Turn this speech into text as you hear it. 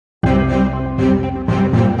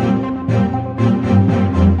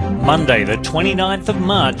Monday, the 29th of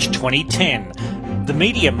March 2010. The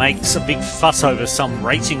media makes a big fuss over some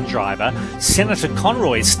racing driver, Senator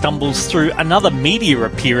Conroy stumbles through another media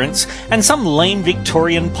appearance, and some lame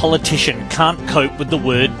Victorian politician can't cope with the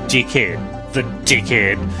word dickhead. The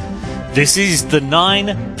dickhead. This is the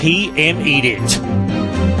 9 PM Edict.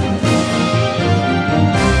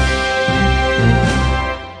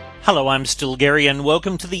 Hello, I'm still Gary, and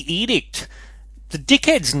welcome to the Edict. The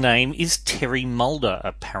dickhead's name is Terry Mulder.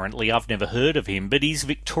 Apparently, I've never heard of him, but he's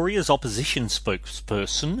Victoria's opposition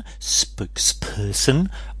spokesperson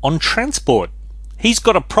on transport. He's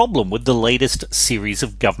got a problem with the latest series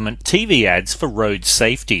of government TV ads for road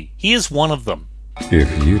safety. Here's one of them.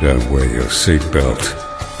 If you don't wear your seatbelt,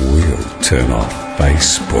 we'll turn off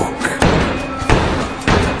Facebook.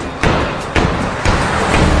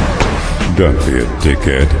 Don't be a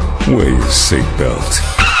dickhead. Wear your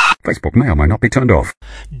seatbelt. Facebook may or may not be turned off.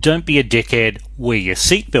 Don't be a dickhead, wear your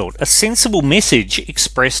seatbelt. A sensible message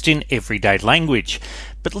expressed in everyday language.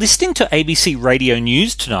 But listening to ABC Radio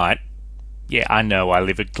News tonight, yeah, I know I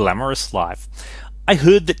live a glamorous life, I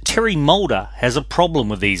heard that Terry Mulder has a problem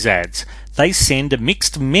with these ads. They send a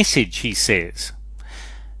mixed message, he says.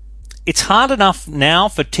 It's hard enough now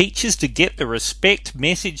for teachers to get the respect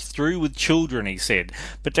message through with children, he said.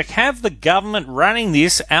 But to have the government running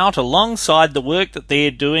this out alongside the work that they're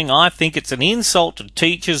doing, I think it's an insult to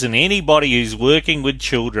teachers and anybody who's working with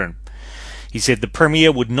children. He said the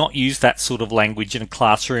Premier would not use that sort of language in a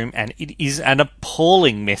classroom, and it is an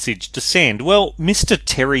appalling message to send. Well, Mr.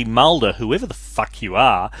 Terry Mulder, whoever the fuck you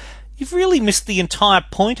are, you've really missed the entire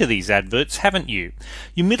point of these adverts, haven't you?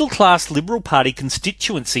 Your middle-class Liberal Party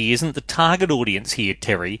constituency isn't the target audience here,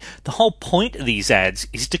 Terry. The whole point of these ads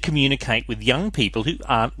is to communicate with young people who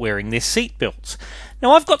aren't wearing their seatbelts.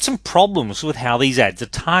 Now, I've got some problems with how these ads are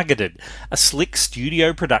targeted. A slick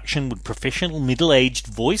studio production with professional middle-aged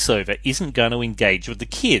voiceover isn't going to engage with the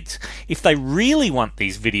kids. If they really want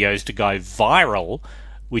these videos to go viral,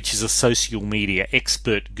 which is a social media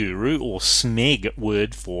expert guru, or SMEG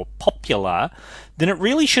word for popular, then it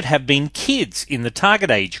really should have been kids in the target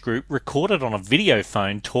age group recorded on a video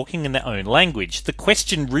phone talking in their own language. The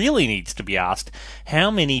question really needs to be asked, how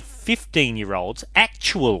many 15-year-olds,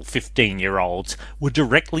 actual 15-year-olds, were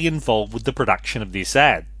directly involved with the production of this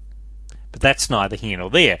ad? But that's neither here nor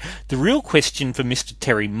there. The real question for Mr.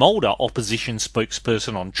 Terry Mulder, opposition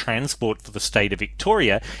spokesperson on transport for the state of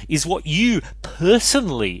Victoria, is what you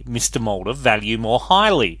personally, Mr. Mulder, value more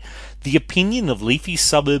highly. The opinion of leafy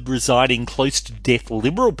suburb residing close to death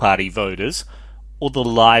Liberal Party voters, or the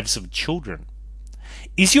lives of children?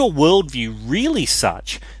 Is your worldview really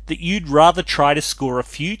such that you'd rather try to score a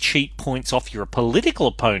few cheap points off your political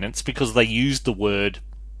opponents because they used the word,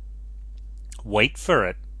 wait for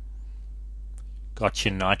it, got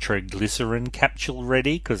your nitroglycerin capsule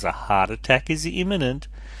ready because a heart attack is imminent?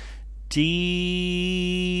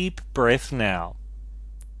 Deep breath now.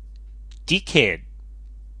 Dickhead.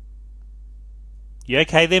 You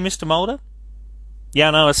okay there, Mr. Mulder? Yeah,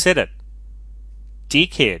 I know, I said it.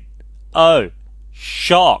 Dickhead. Oh,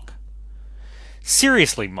 shock.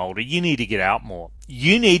 Seriously, Mulder, you need to get out more.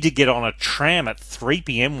 You need to get on a tram at 3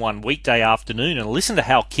 PM one weekday afternoon and listen to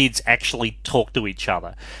how kids actually talk to each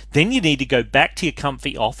other. Then you need to go back to your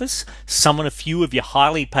comfy office, summon a few of your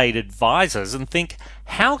highly paid advisors and think,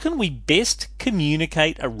 how can we best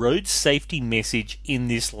communicate a road safety message in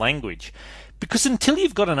this language? Because until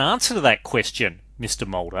you've got an answer to that question, Mr.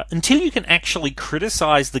 Mulder, until you can actually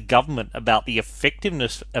criticise the government about the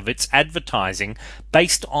effectiveness of its advertising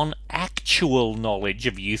based on actual knowledge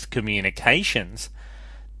of youth communications,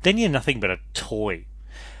 then you're nothing but a toy.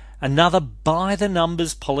 Another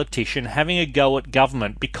by-the-numbers politician having a go at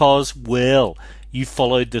government because, well, you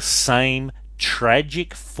followed the same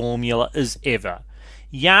tragic formula as ever.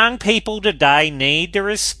 Young people today need to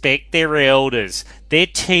respect their elders, their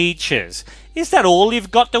teachers. Is that all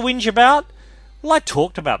you've got to whinge about? Well, I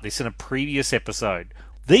talked about this in a previous episode.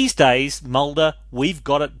 These days, Mulder, we've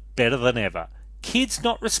got it better than ever. Kids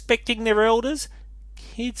not respecting their elders?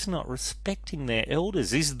 Kids not respecting their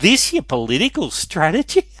elders. Is this your political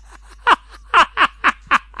strategy?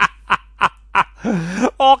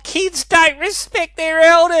 Oh, kids don't respect their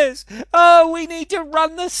elders. Oh, we need to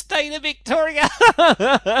run the state of Victoria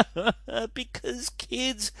because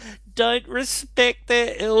kids don't respect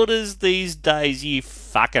their elders these days, you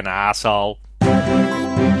fucking arsehole.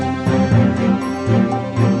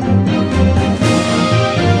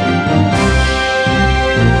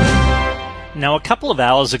 Now, a couple of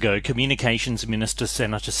hours ago, Communications Minister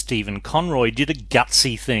Senator Stephen Conroy did a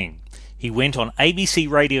gutsy thing. He went on ABC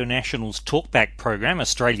Radio National's talkback program,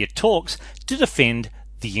 Australia Talks, to defend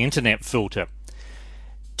the internet filter.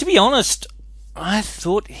 To be honest, I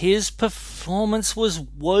thought his performance was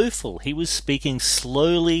woeful. He was speaking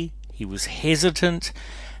slowly, he was hesitant.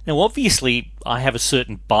 Now, obviously, I have a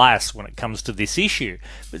certain bias when it comes to this issue,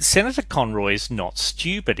 but Senator Conroy is not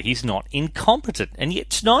stupid, he's not incompetent, and yet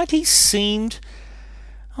tonight he seemed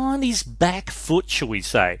on his back foot, shall we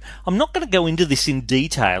say. I'm not going to go into this in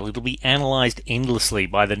detail, it'll be analysed endlessly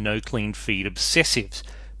by the no clean feed obsessives,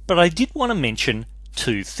 but I did want to mention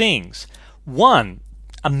two things. One,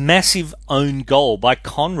 a massive own goal by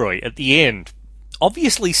Conroy at the end.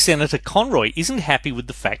 Obviously, Senator Conroy isn't happy with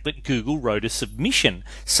the fact that Google wrote a submission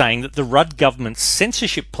saying that the Rudd government's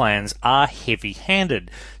censorship plans are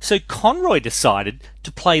heavy-handed. So Conroy decided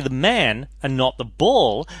to play the man and not the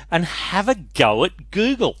ball and have a go at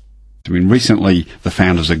Google. I mean, recently the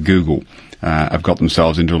founders of Google have got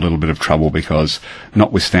themselves into a little bit of trouble because,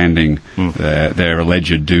 notwithstanding their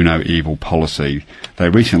alleged do no evil policy,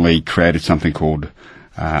 they recently created something called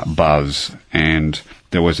Buzz, and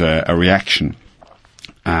there was a reaction,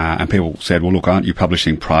 and people said, well, look, aren't you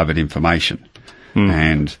publishing private information?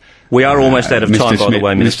 And we are almost out of time, by the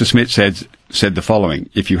way, Minister Smith said the following: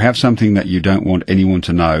 if you have something that you don't want anyone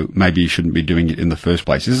to know, maybe you shouldn't be doing it in the first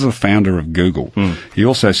place. This is the founder of Google. He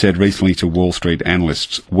also said recently to Wall Street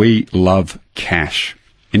analysts, we love cash.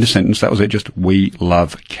 In a sentence, that was it, just we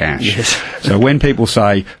love cash. Yes. So when people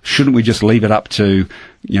say, shouldn't we just leave it up to,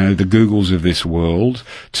 the Googles of this world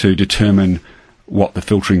to determine what the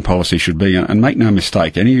filtering policy should be? And make no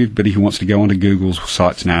mistake, anybody who wants to go onto Google's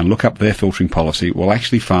sites now and look up their filtering policy will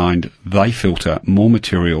actually find they filter more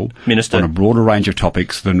material Minister, on a broader range of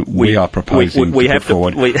topics than we are proposing to put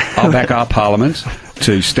forward. I'll back our Parliament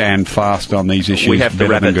to stand fast on these issues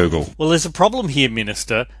better than Google. Well, there's a problem here,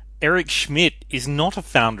 Minister. Eric Schmidt is not a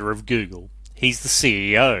founder of Google. He's the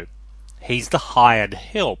CEO. He's the hired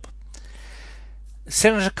help.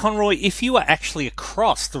 Senator Conroy, if you are actually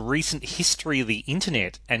across the recent history of the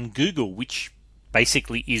internet and Google, which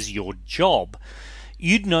basically is your job,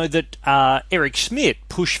 you'd know that Eric Schmidt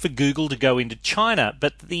pushed for Google to go into China,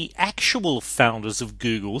 but the actual founders of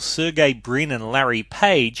Google, Sergey Brin and Larry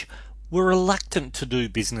Page, were reluctant to do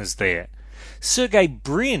business there. Sergey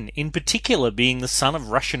Brin, in particular, being the son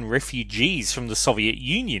of Russian refugees from the Soviet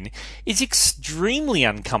Union, is extremely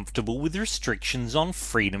uncomfortable with restrictions on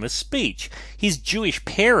freedom of speech. His Jewish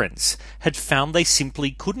parents had found they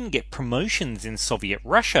simply couldn't get promotions in Soviet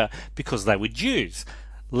Russia because they were Jews.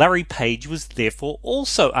 Larry Page was therefore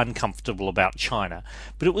also uncomfortable about China,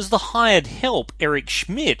 but it was the hired help, Eric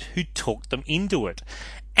Schmidt, who talked them into it.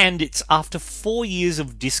 And it's after 4 years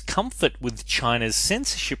of discomfort with China's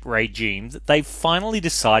censorship regime that they've finally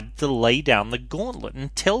decided to lay down the gauntlet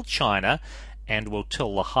and tell China, and will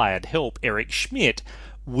tell the hired help, Eric Schmidt,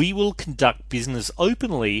 we will conduct business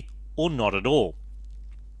openly or not at all.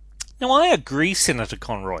 Now, I agree, Senator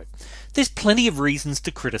Conroy. There's plenty of reasons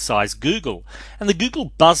to criticise Google, and the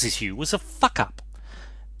Google Buzz issue was a fuck-up.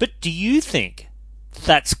 But do you think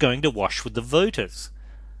that's going to wash with the voters?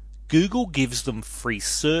 Google gives them free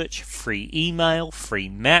search, free email, free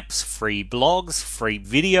maps, free blogs, free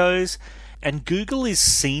videos, and Google is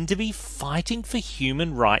seen to be fighting for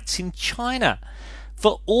human rights in China.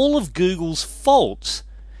 For all of Google's faults,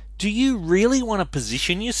 do you really want to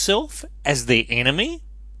position yourself as their enemy?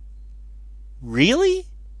 Really?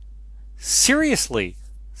 Seriously?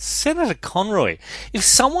 Senator Conroy, if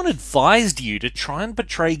someone advised you to try and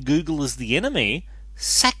portray Google as the enemy,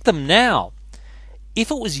 sack them now. If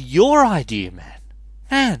it was your idea,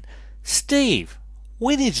 man, Steve,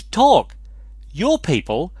 we need to talk. Your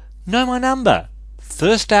people know my number.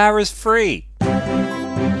 First hour is free.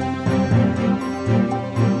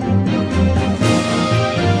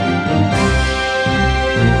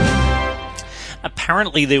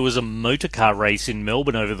 Apparently there was a motorcar race in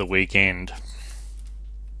Melbourne over the weekend.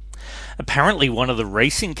 Apparently one of the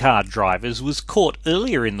racing car drivers was caught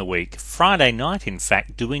earlier in the week, Friday night in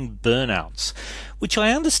fact, doing burnouts, which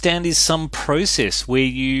I understand is some process where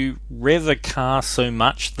you rev a car so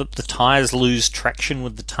much that the tyres lose traction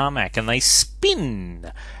with the tarmac and they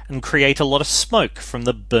spin and create a lot of smoke from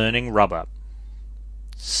the burning rubber.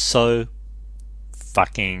 So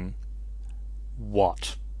fucking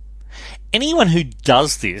what? Anyone who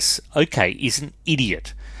does this, okay, is an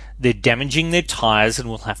idiot. They're damaging their tyres and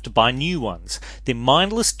will have to buy new ones. They're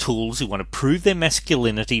mindless tools who want to prove their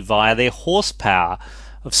masculinity via their horsepower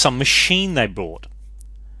of some machine they bought.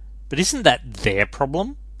 But isn't that their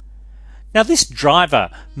problem? Now this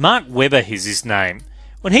driver, Mark Webber is his name,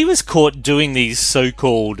 when he was caught doing these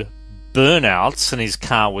so-called burnouts and his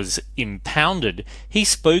car was impounded, he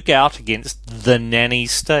spoke out against the nanny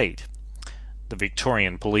state. The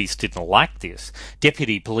Victorian Police didn't like this.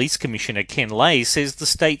 Deputy Police Commissioner Ken Lay says the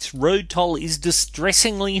state's road toll is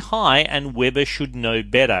distressingly high and Webber should know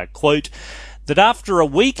better. Quote, that after a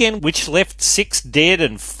weekend which left 6 dead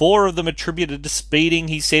and 4 of them attributed to speeding,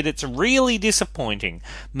 he said it's really disappointing.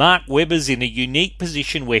 Mark Webber's in a unique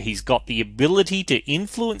position where he's got the ability to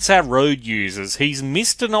influence our road users. He's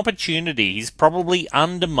missed an opportunity. He's probably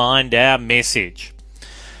undermined our message.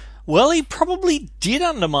 Well, he probably did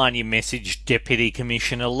undermine your message, Deputy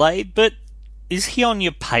Commissioner Lay, but is he on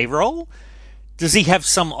your payroll? Does he have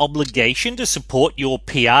some obligation to support your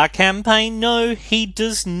PR campaign? No, he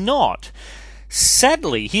does not.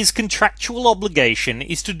 Sadly, his contractual obligation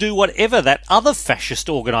is to do whatever that other fascist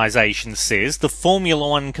organisation says, the Formula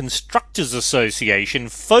One Constructors Association,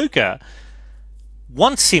 FOCA,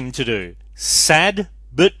 wants him to do. Sad,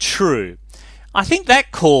 but true. I think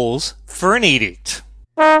that calls for an edict.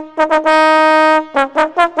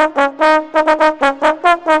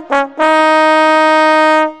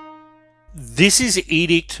 This is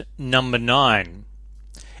edict number 9.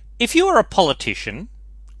 If you are a politician,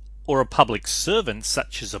 or a public servant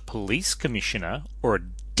such as a police commissioner or a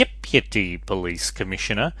deputy police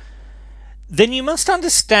commissioner, then you must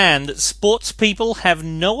understand that sports people have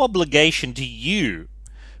no obligation to you.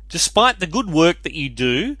 Despite the good work that you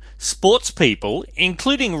do, sports people,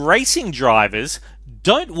 including racing drivers,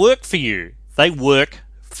 don't work for you. They work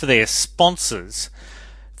for their sponsors.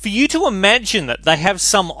 For you to imagine that they have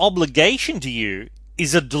some obligation to you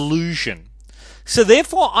is a delusion. So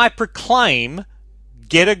therefore I proclaim,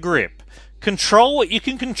 get a grip. Control what you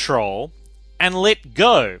can control and let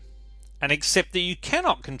go. And accept that you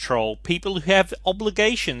cannot control people who have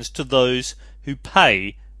obligations to those who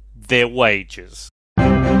pay their wages.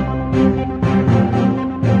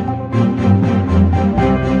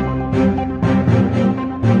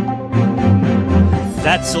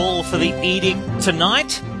 That's all for the edict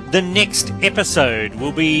tonight. The next episode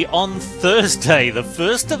will be on Thursday, the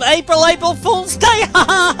 1st of April, April Fool's Day.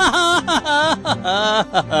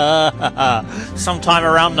 Sometime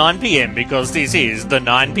around 9 p.m, because this is the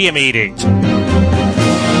 9 p.m. edict.